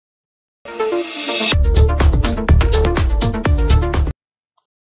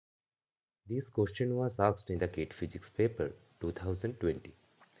This question was asked in the GATE Physics paper 2020.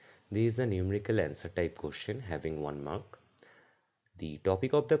 This is a numerical answer type question having 1 mark. The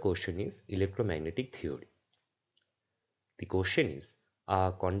topic of the question is electromagnetic theory. The question is,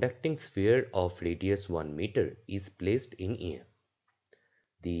 a conducting sphere of radius 1 meter is placed in air.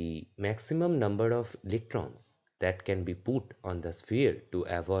 The maximum number of electrons that can be put on the sphere to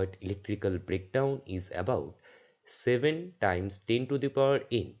avoid electrical breakdown is about 7 times 10 to the power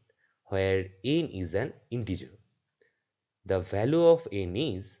n, where n is an integer. The value of n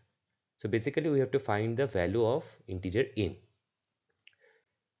is, so basically we have to find the value of integer n.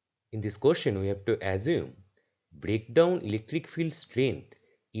 In this question we have to assume breakdown electric field strength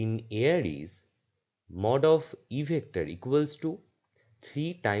in air is mod of E vector equals to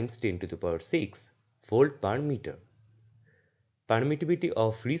 3 times 10 to the power 6 volt per meter. Permittivity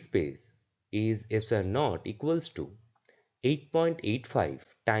of free space is epsilon naught equals to 8.85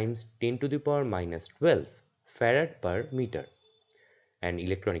 times 10 to the power minus 12 farad per meter, and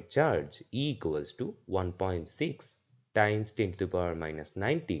electronic charge E equals to 1.6 times 10 to the power minus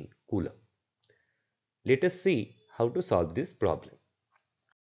 19 coulomb. Let us see how to solve this problem.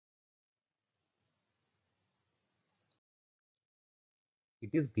 It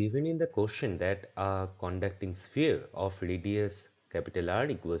is given in the question that a conducting sphere of radius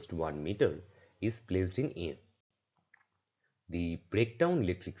R equals to 1 meter is placed in air. The breakdown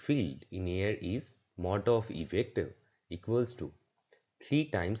electric field in air is mod of E vector equals to 3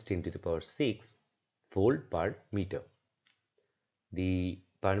 times 10 to the power 6 volt per meter. The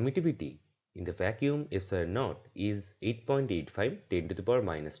permittivity in the vacuum epsilon naught is 8.85 10 to the power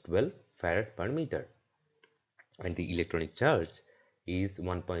minus 12 farad per meter, and the electronic charge is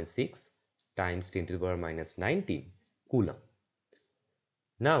 1.6 times 10 to the power minus 19 coulomb.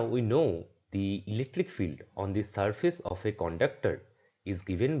 Now we know the electric field on the surface of a conductor is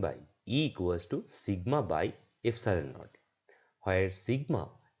given by E equals to sigma by epsilon naught, where sigma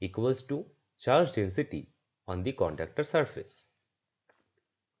equals to charge density on the conductor surface.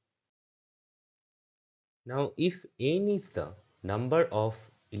 Now if n is the number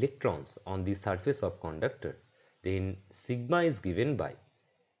of electrons on the surface of conductor, then sigma is given by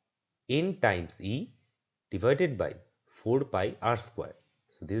n times E divided by 4 pi r square.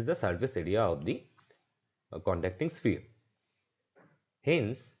 So this is the surface area of the conducting sphere.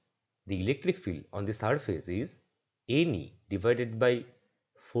 Hence, the electric field on the surface is Ne divided by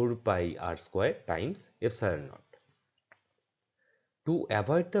 4 pi r square times epsilon naught. To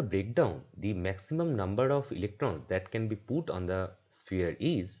avoid the breakdown, the maximum number of electrons that can be put on the sphere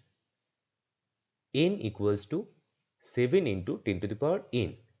is n equals to 7 into 10 to the power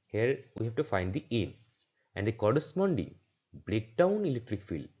n. Here we have to find the n, and the corresponding breakdown electric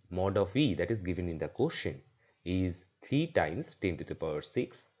field mod of E that is given in the question is 3 times 10 to the power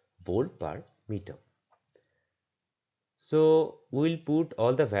 6 volt per meter. So we will put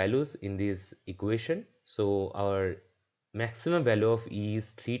all the values in this equation. So our maximum value of E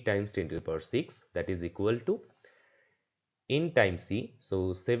is 3 times 10 to the power 6, that is equal to n times E,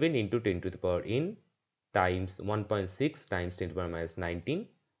 so 7 into 10 to the power n times 1.6 times 10 to the power minus 19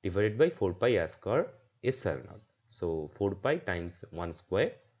 divided by 4 pi r square epsilon naught. So 4 pi times 1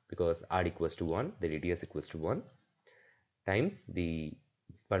 square, because r equals to 1, the radius equals to 1, times the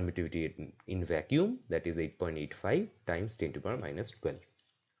permittivity in vacuum, that is 8.85 times 10 to the power minus 12.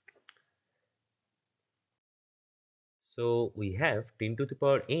 So we have 10 to the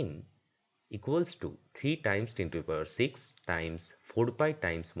power n equals to 3 times 10 to the power 6 times 4 pi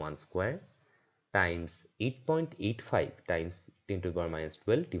times 1 square times 8.85 times 10 to the power minus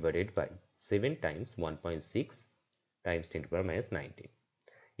 12 divided by 7 times 1.6 times 10 to the power minus 19.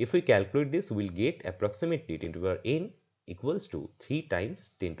 If we calculate this, we will get approximately 10 to the power n equals to 3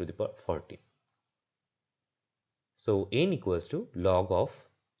 times 10 to the power 14. So n equals to log of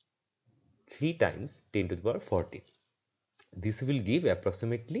 3 times 10 to the power 14. This will give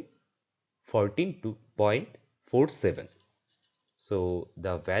approximately 14.47. So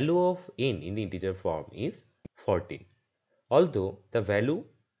the value of n in the integer form is 14, although the value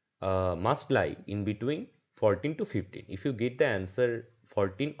must lie in between 14 to 15. If you get the answer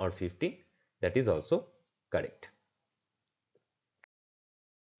 14 or 15, that is also correct.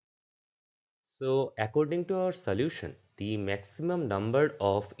 So according to our solution, the maximum number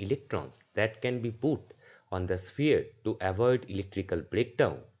of electrons that can be put on the sphere to avoid electrical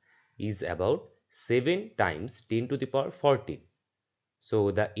breakdown is about 7 times 10 to the power 14.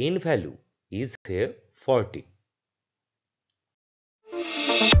 So the n value is here 14.